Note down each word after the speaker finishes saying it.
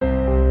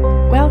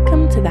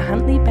to the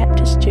Huntly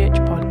Baptist Church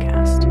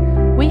podcast.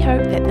 We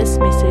hope that this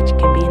message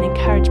can be an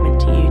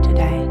encouragement to you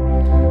today.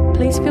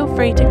 Please feel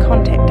free to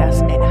contact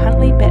us at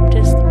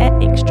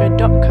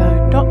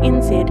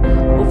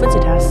huntlybaptist@extra.co.nz or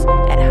visit us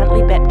at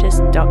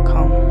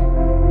huntlybaptist.com.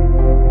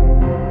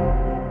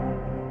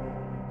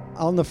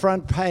 On the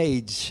front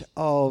page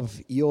of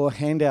your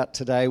handout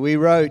today, we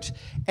wrote,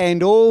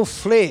 "And all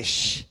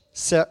flesh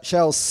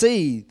shall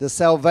see the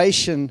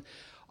salvation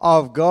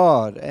of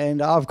God."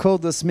 And I've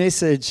called this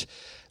message,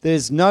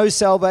 "There's no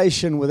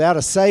salvation without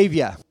a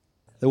Savior."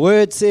 The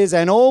word says,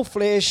 "And all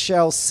flesh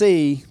shall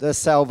see the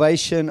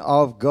salvation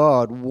of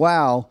God."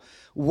 Wow,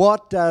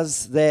 what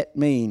does that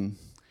mean?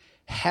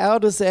 How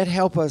does that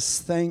help us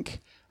think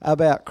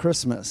about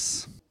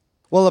Christmas?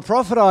 Well, the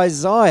prophet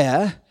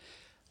Isaiah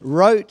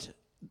wrote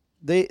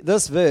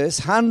this verse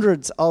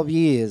hundreds of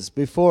years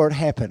before it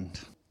happened.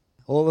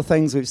 All the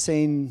things we've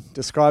seen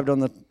described on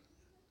the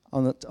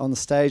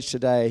stage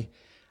today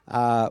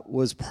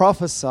was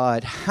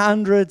prophesied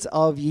hundreds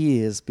of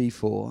years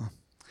before.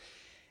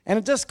 And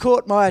it just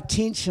caught my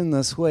attention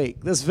this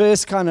week. This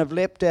verse kind of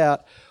leapt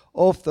out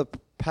off the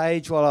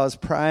page while I was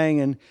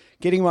praying and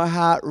getting my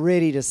heart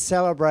ready to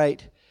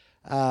celebrate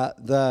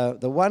the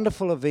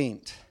wonderful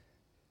event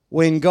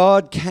when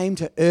God came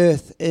to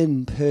earth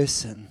in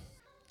person.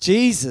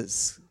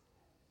 Jesus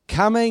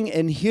coming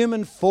in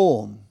human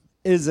form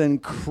is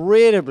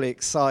incredibly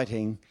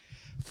exciting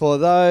for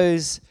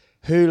those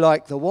who,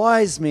 like the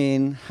wise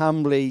men,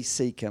 humbly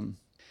seek him.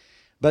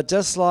 But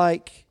just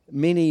like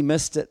many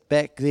missed it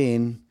back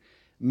then,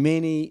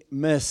 many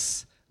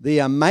miss the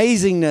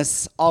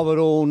amazingness of it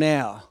all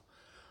now.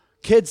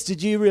 Kids,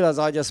 did you realize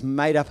I just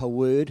made up a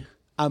word?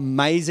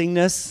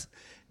 Amazingness.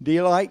 Do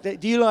you like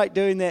that? Do you like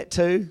doing that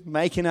too?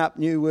 Making up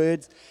new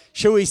words?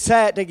 Shall we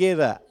say it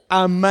together?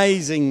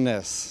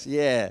 Amazingness.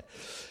 Yeah.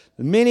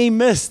 Many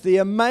miss the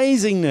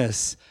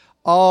amazingness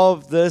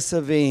of this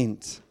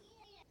event.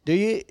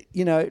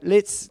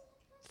 Let's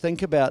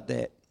think about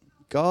that.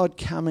 God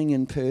coming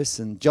in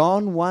person.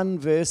 John 1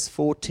 verse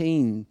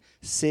 14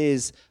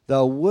 says,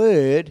 "The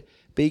Word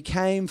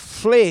became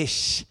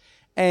flesh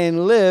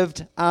and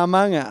lived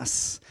among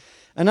us."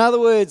 In other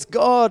words,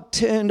 God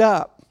turned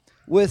up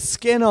with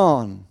skin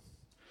on.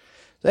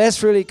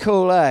 That's really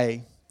cool, eh?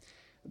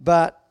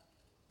 But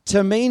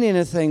to mean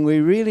anything, we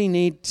really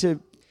need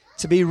to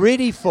be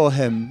ready for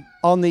him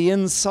on the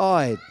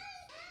inside.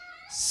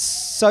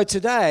 So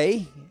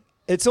today,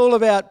 it's all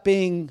about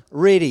being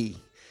ready.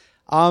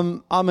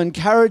 I'm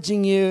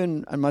encouraging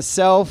you and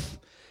myself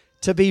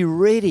to be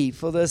ready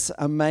for this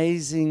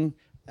amazing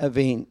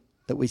event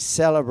that we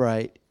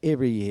celebrate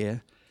every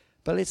year.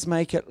 But let's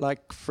make it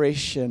like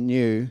fresh and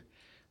new,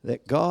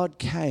 that God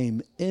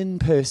came in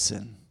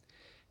person,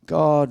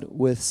 God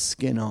with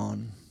skin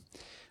on.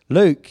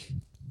 Luke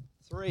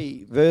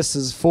 3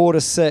 verses 4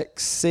 to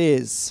 6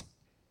 says,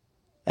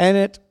 "And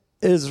it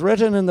is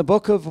written in the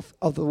book of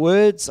the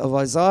words of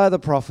Isaiah the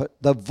prophet,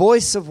 the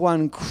voice of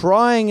one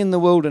crying in the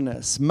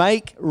wilderness,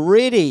 make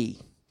ready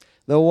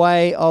the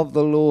way of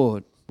the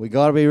Lord." We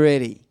got to be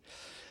ready.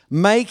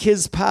 "Make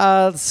his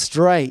paths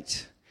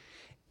straight.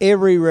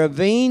 Every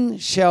ravine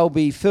shall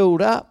be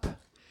filled up,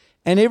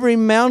 and every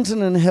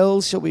mountain and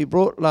hill shall be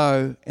brought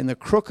low, and the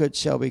crooked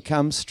shall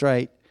become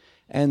straight,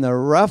 and the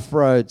rough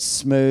road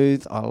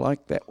smooth." I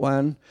like that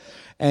one.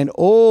 "And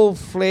all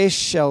flesh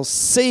shall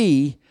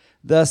see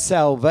the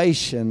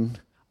salvation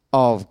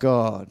of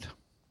God."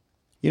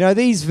 You know,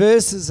 these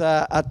verses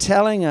are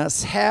telling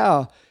us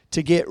how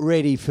to get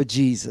ready for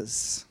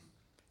Jesus.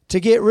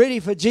 To get ready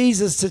for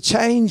Jesus to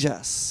change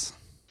us.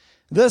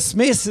 This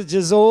message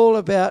is all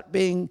about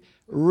being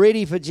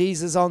ready for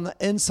Jesus on the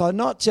inside,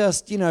 not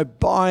just,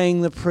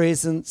 buying the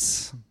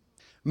presents,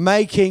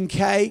 making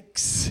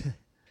cakes,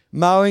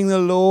 mowing the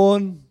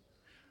lawn,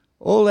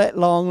 all that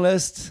long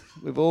list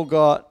we've all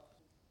got.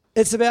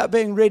 It's about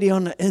being ready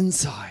on the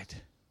inside.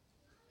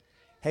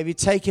 Have you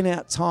taken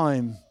out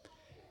time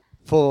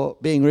for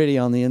being ready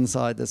on the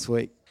inside this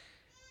week?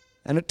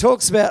 And it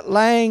talks about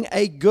laying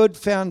a good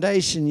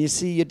foundation. You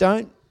see, you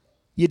don't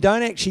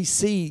actually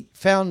see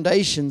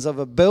foundations of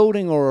a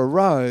building or a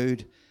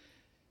road,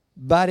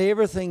 but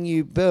everything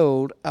you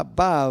build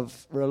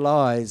above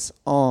relies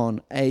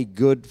on a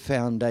good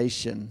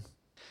foundation.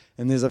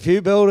 And there's a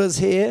few builders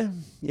here,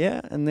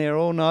 yeah, and they're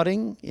all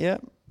nodding, yeah.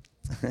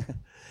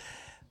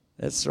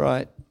 That's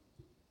right.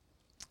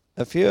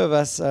 A few of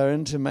us are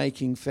into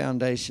making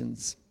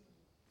foundations.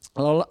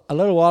 A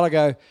little while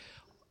ago,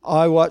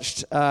 I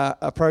watched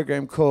a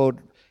program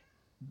called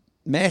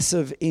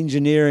Massive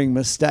Engineering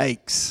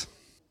Mistakes.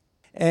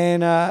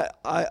 And I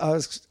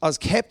was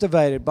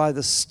captivated by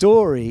the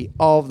story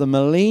of the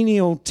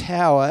Millennium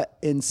Tower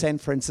in San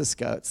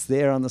Francisco. It's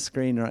there on the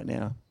screen right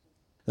now.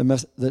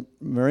 The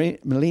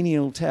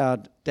Millennium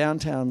Tower,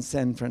 downtown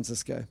San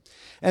Francisco.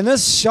 And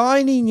this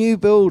shiny new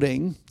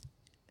building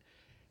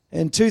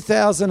in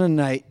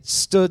 2008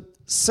 stood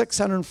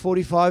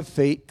 645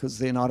 feet, because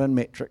they're not in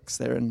metrics,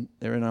 they're in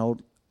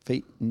old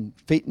feet and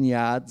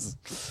yards.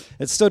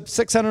 It stood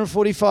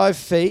 645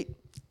 feet,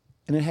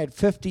 and it had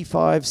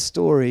 55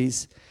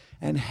 stories,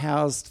 and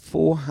housed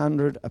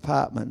 400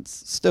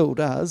 apartments. Still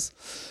does.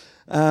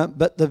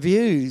 But the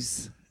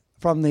views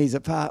from these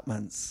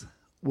apartments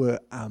were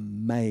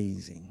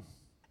amazing.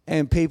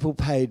 And people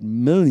paid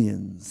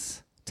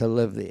millions to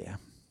live there.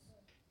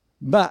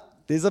 But,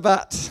 there's a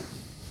but.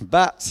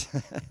 But,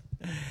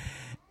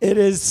 it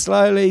is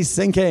slowly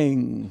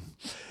sinking.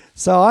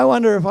 So I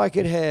wonder if I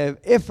could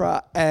have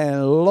Ephra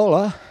and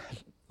Lola.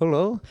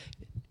 Hello.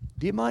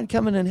 Do you mind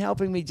coming and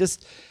helping me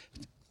just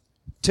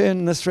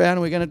turn this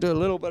around? We're going to do a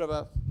little bit of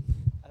a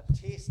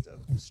test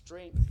of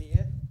strength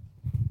here.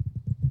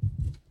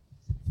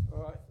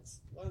 All right,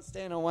 one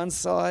stand on one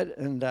side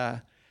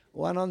and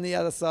one on the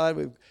other side.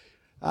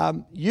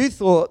 You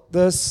thought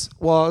this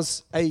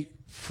was a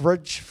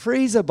fridge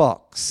freezer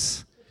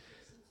box,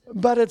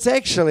 but it's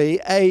actually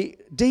a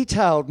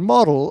detailed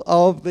model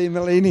of the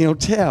Millennial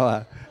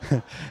Tower.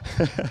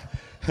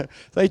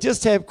 They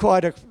just have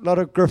quite a lot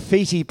of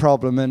graffiti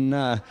problem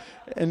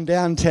in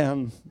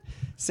downtown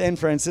San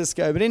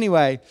Francisco. But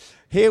anyway,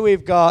 here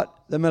we've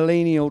got the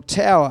Millennial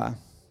Tower.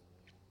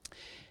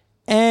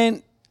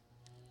 And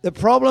the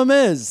problem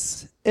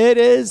is, it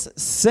is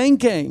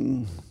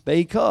sinking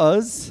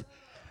because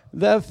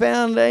the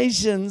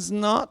foundation's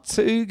not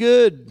too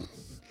good.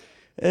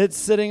 It's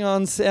sitting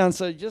on sand.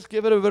 So just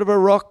give it a bit of a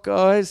rock,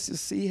 guys, to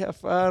see how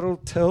far it'll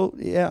tilt.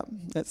 Yeah,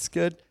 that's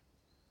good.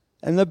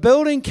 And the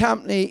building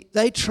company,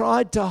 they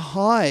tried to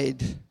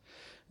hide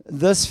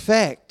this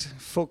fact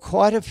for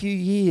quite a few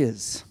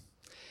years.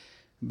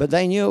 But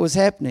they knew it was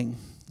happening.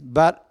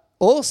 But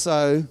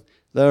also,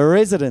 the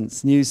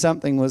residents knew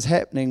something was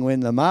happening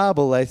when the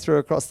marble they threw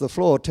across the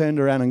floor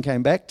turned around and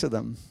came back to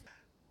them.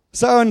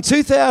 So in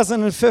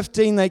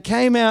 2015, they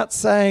came out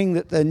saying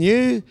that the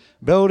new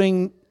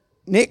building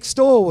next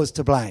door was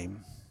to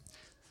blame.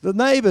 The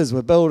neighbours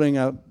were building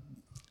a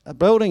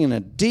building and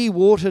it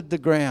de-watered the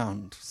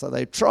ground. So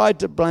they tried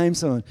to blame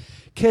someone.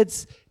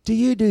 Kids, do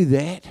you do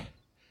that?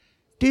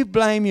 Do you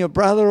blame your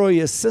brother or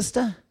your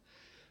sister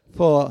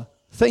for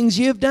things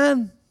you've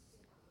done?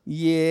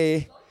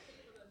 Yeah.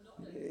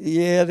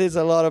 Yeah, there's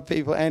a lot of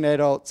people, and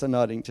adults are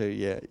nodding too,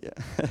 yeah.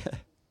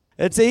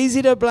 It's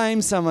easy to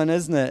blame someone,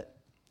 isn't it?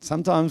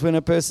 Sometimes when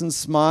a person's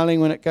smiling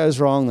when it goes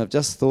wrong, they've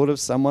just thought of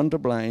someone to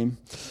blame.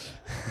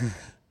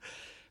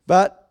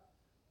 But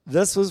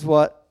this was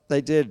what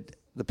they did.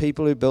 The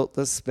people who built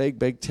this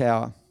big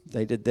tower,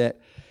 they did that.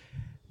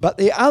 But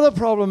the other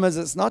problem is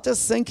it's not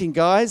just sinking,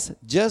 guys.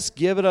 Just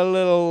give it a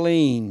little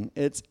lean.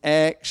 It's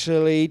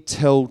actually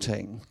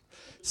tilting.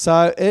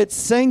 So it's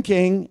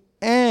sinking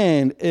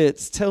and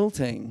it's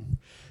tilting.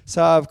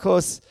 So, of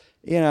course,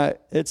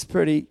 it's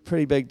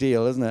pretty big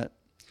deal, isn't it?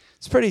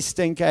 It's pretty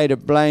stinky to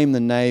blame the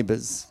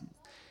neighbours.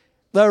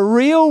 The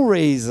real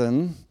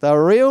reason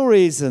that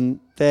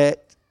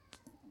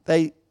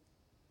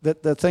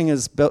the thing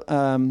is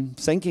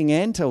sinking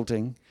and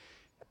tilting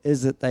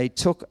is that they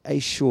took a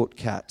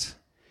shortcut.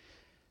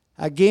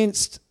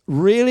 Against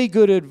really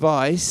good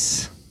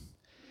advice,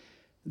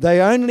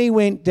 they only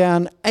went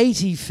down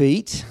 80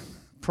 feet,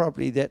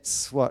 probably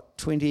that's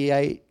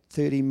 28,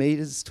 30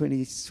 metres,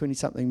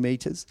 20-something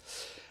metres,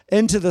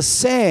 into the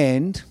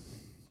sand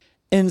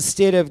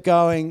instead of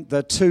going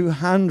the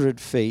 200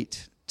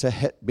 feet to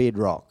hit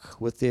bedrock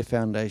with their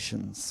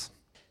foundations.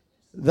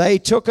 They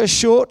took a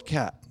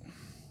shortcut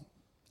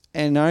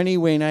and only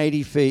went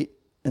 80 feet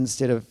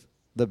instead of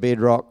the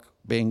bedrock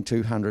being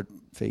 200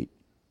 feet,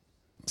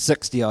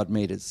 60-odd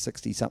metres,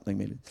 60-something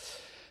metres.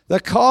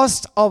 The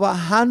cost of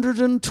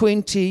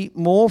 120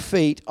 more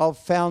feet of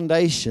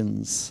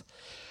foundations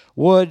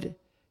would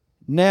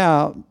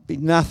now be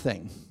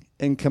nothing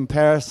in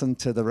comparison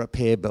to the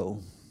repair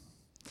bill.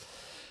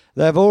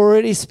 They've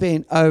already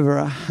spent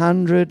over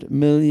 $100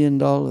 million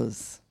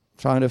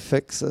trying to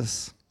fix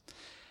this.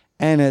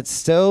 And it's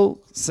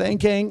still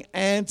sinking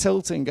and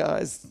tilting,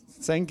 guys.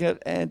 Sink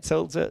it and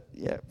tilt it.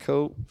 Yeah,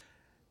 cool.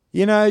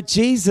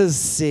 Jesus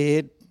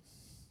said,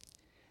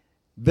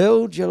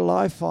 build your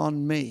life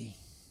on me.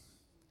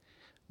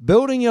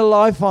 Building your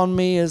life on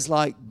me is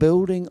like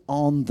building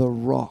on the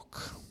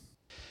rock.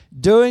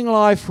 Doing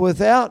life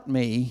without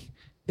me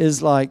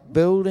is like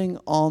building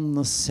on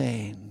the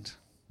sand.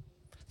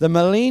 The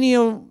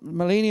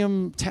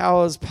Millennium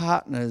Towers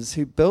partners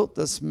who built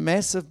this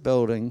massive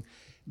building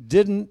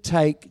didn't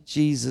take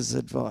Jesus'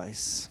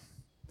 advice.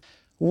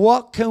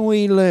 What can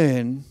we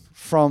learn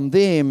from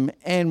them,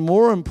 and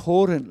more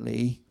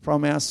importantly,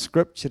 from our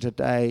scripture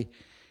today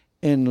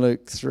in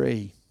Luke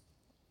 3?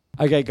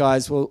 Okay,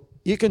 guys, well,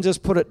 you can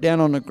just put it down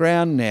on the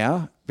ground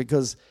now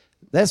because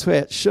that's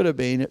where it should have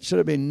been. It should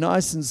have been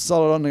nice and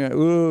solid on the ground.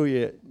 Oh,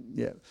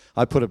 yeah.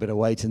 I put a bit of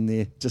weight in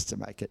there just to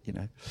make it,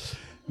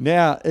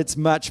 Now it's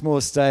much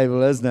more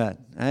stable, isn't it?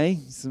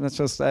 It's much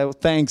more stable.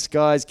 Thanks,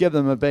 guys. Give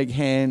them a big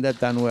hand. They've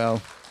done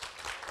well.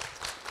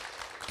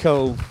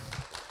 Cool.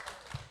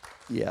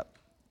 Yep.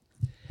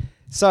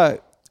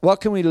 So, what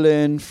can we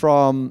learn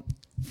from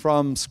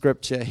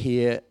Scripture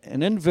here?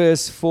 And in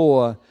verse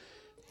 4,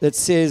 it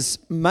says,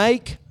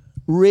 make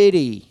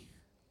ready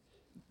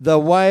the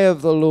way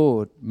of the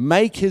Lord.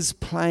 Make his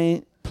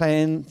plan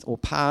or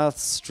path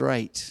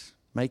straight.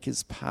 make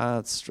his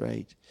path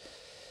straight.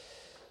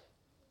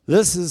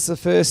 This is the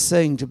first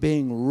thing to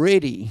being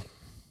ready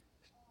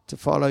to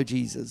follow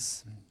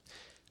Jesus.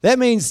 That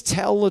means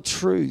tell the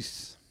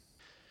truth.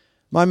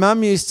 My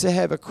mum used to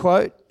have a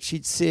quote.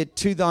 She'd said,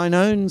 "To thine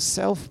own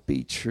self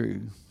be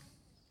true."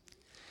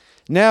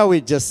 Now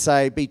we'd just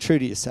say, be true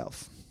to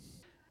yourself.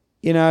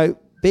 You know,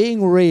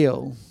 being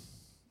real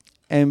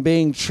and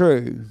being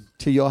true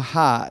to your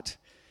heart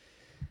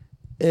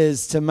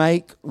is to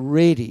make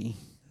ready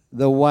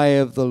the way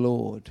of the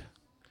Lord.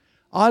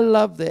 I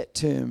love that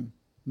term,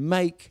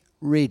 make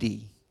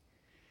ready.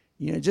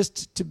 You know,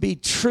 just to be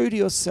true to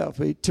yourself,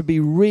 to be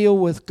real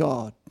with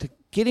God, to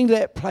getting to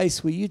that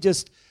place where you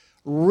just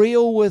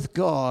real with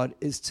God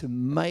is to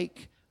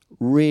make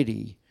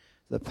ready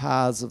the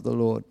paths of the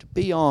Lord. To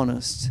be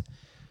honest,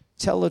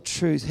 tell the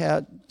truth,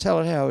 tell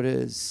it how it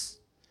is.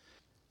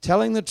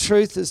 Telling the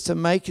truth is to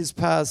make his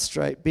paths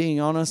straight. Being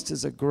honest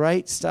is a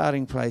great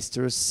starting place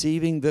to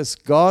receiving this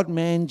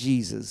God-man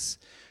Jesus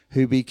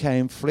who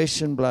became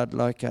flesh and blood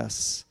like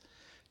us,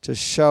 to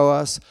show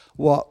us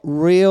what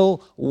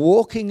real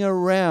walking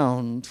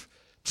around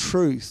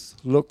truth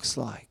looks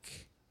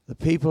like. The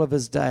people of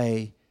his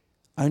day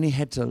only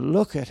had to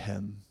look at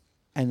him,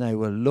 and they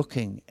were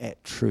looking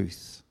at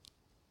truth.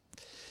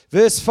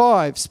 Verse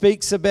 5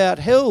 speaks about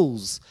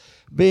hills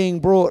being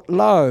brought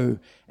low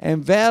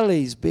and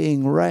valleys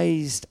being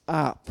raised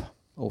up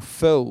or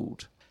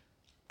filled.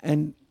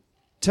 And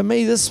to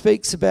me, this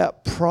speaks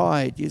about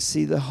pride. You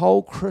see, the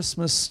whole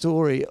Christmas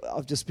story,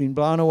 I've just been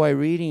blown away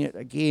reading it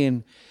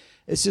again.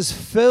 It's just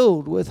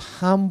filled with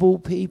humble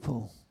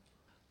people,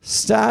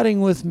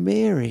 starting with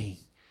Mary.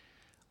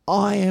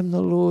 I am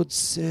the Lord's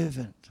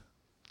servant.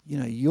 You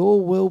know,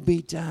 your will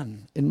be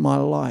done in my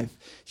life.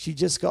 She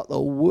just got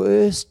the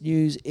worst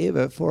news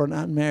ever for an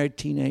unmarried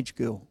teenage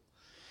girl.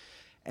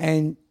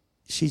 And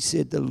she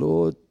said, the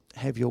Lord,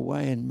 have your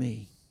way in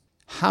me.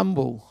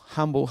 Humble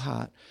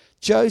heart.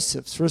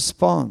 Joseph's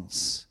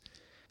response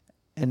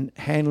in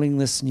handling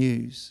this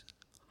news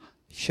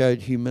showed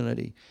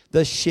humility.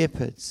 The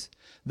shepherds,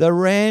 the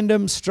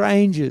random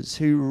strangers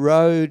who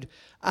rode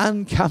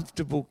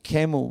uncomfortable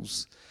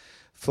camels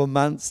for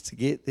months to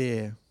get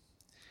there.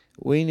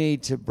 We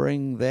need to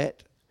bring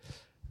that,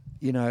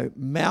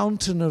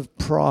 mountain of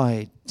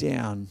pride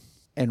down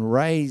and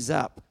raise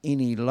up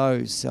any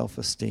low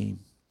self-esteem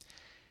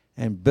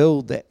and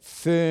build that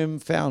firm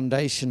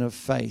foundation of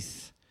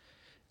faith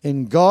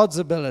in God's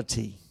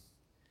ability,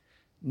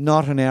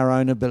 not in our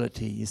own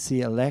ability. You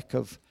see, a lack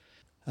of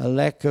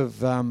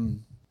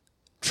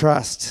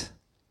trust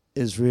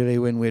is really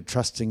when we're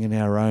trusting in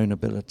our own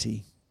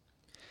ability.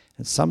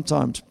 And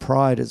sometimes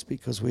pride is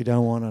because we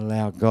don't want to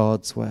allow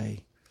God's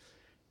way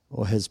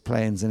or his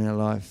plans in our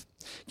life.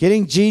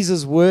 Getting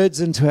Jesus'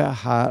 words into our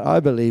heart, I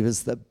believe,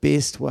 is the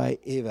best way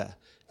ever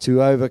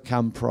to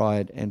overcome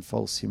pride and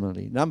false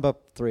humility. Number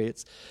 3,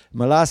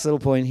 my last little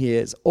point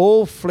here is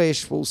all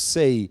flesh will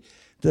see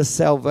the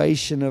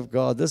salvation of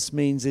God. This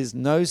means there's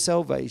no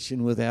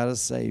salvation without a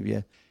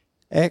Savior.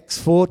 Acts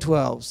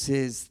 4:12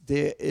 says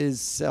there is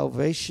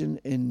salvation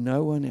in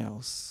no one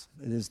else.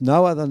 There's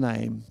no other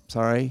name,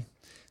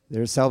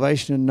 there is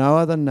salvation in no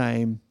other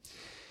name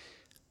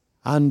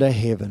under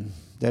heaven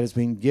that has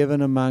been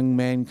given among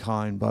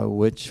mankind by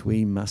which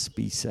we must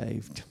be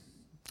saved.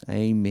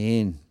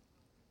 Amen.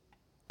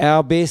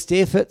 Our best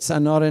efforts are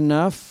not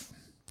enough.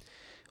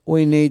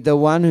 We need the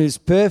one who's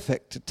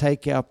perfect to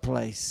take our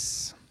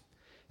place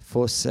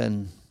for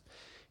sin.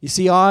 You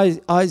see,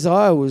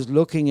 Isaiah was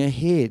looking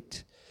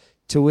ahead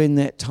to when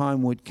that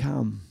time would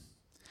come.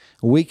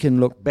 We can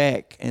look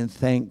back and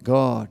thank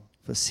God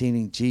for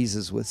sending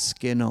Jesus with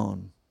skin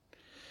on.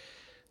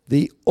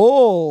 The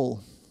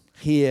all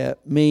here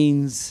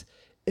means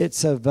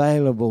it's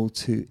available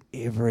to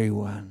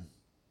everyone,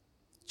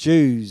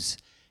 Jews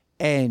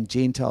and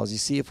Gentiles. You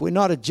see, if we're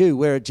not a Jew,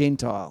 we're a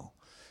Gentile.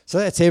 So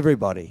that's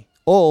everybody.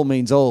 All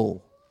means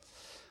all.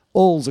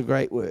 All's a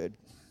great word,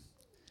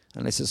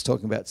 unless it's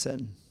talking about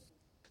sin.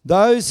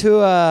 Those who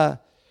are,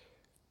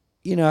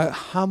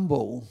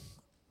 humble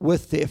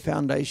with their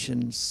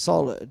foundation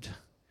solid,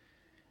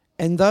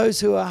 and those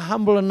who are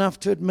humble enough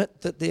to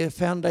admit that their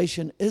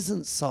foundation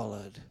isn't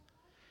solid,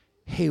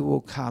 he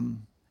will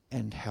come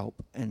and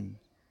help and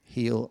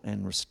heal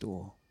and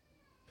restore.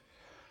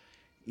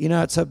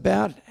 It's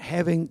about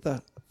having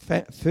the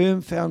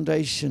firm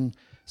foundation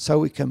so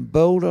we can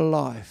build a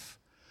life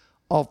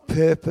of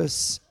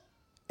purpose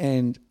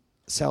and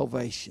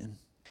salvation.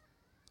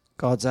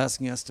 God's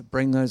asking us to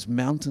bring those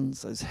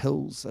mountains, those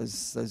hills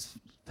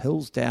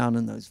down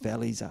and those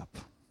valleys up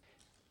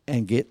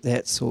and get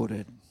that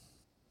sorted.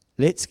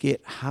 Let's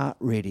get heart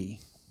ready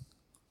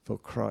for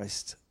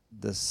Christ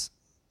this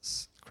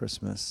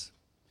Christmas.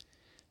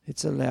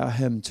 Let's allow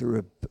him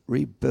to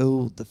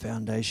rebuild the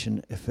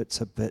foundation if it's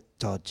a bit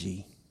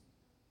dodgy.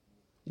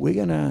 We're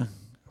going to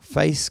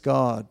face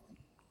God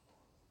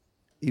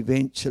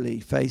eventually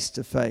face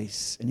to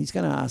face, and he's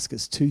going to ask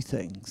us 2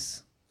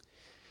 things.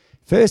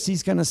 First,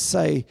 he's going to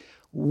say,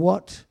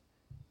 what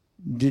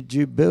did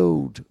you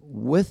build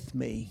with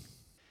me?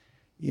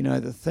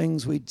 the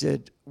things we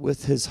did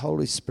with his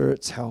Holy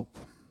Spirit's help.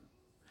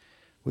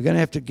 We're going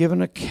to have to give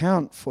an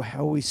account for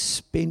how we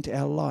spent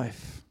our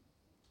life.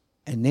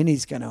 And then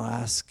he's going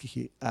to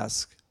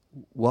ask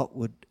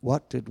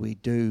what did we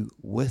do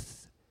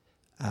with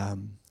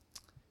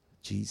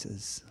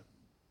Jesus?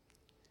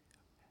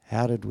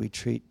 How did we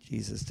treat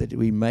Jesus? Did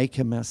we make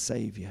him our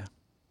Savior?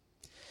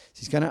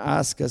 He's going to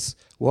ask us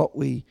what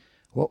we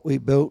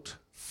built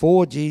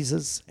for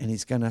Jesus, and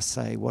he's going to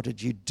say, what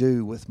did you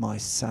do with my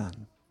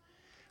son?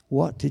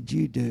 What did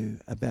you do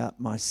about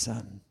my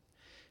son?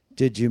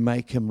 Did you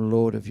make him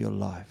Lord of your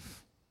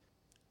life?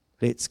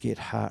 Let's get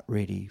heart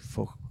ready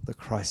for the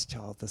Christ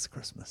child this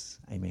Christmas.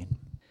 Amen.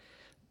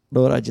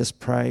 Lord, I just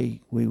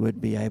pray we would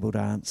be able to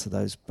answer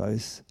those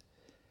both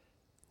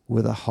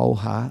with a whole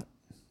heart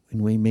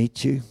when we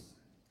meet you,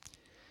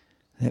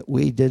 that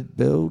we did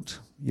build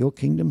your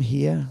kingdom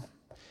here,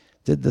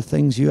 did the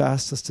things you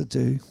asked us to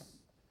do.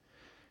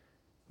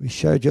 We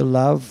showed your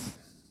love,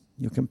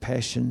 your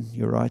compassion,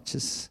 your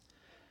righteousness,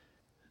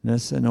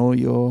 and all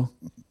your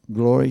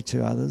glory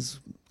to others,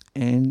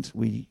 and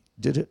we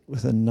did it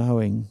with a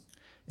knowing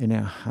in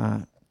our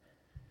heart,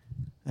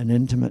 an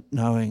intimate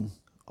knowing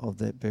of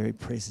that very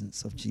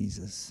presence of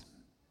Jesus.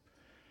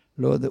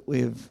 Lord, that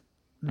we've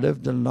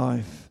lived a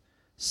life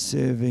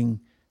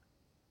serving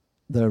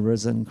the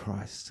risen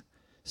Christ,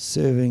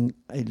 serving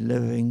a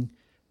living,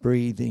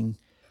 breathing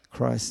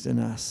Christ in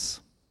us.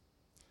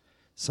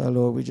 So,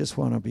 Lord, we just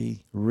want to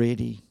be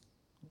ready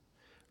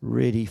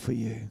for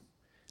you.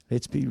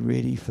 Let's be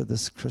ready for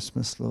this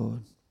Christmas,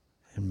 Lord,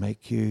 and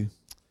make you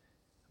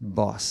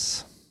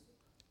boss.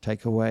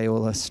 Take away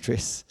all the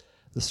stress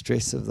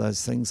of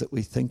those things that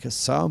we think are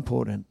so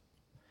important,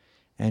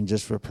 and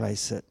just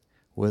replace it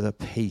with a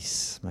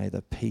peace. May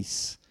the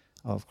peace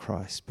of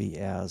Christ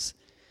be ours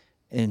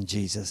in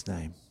Jesus'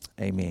 name.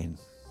 Amen.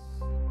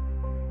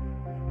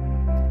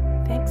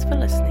 Thanks for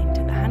listening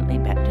to the Huntly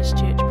Baptist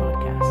Church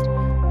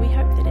podcast. We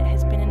hope that it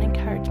has been an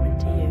encouragement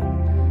to you.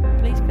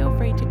 Please feel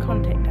free to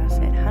contact us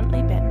at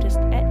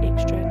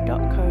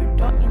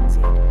huntlybaptist@extra.co.nz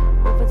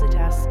or visit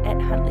us at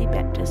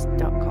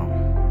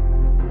huntlybaptist.com.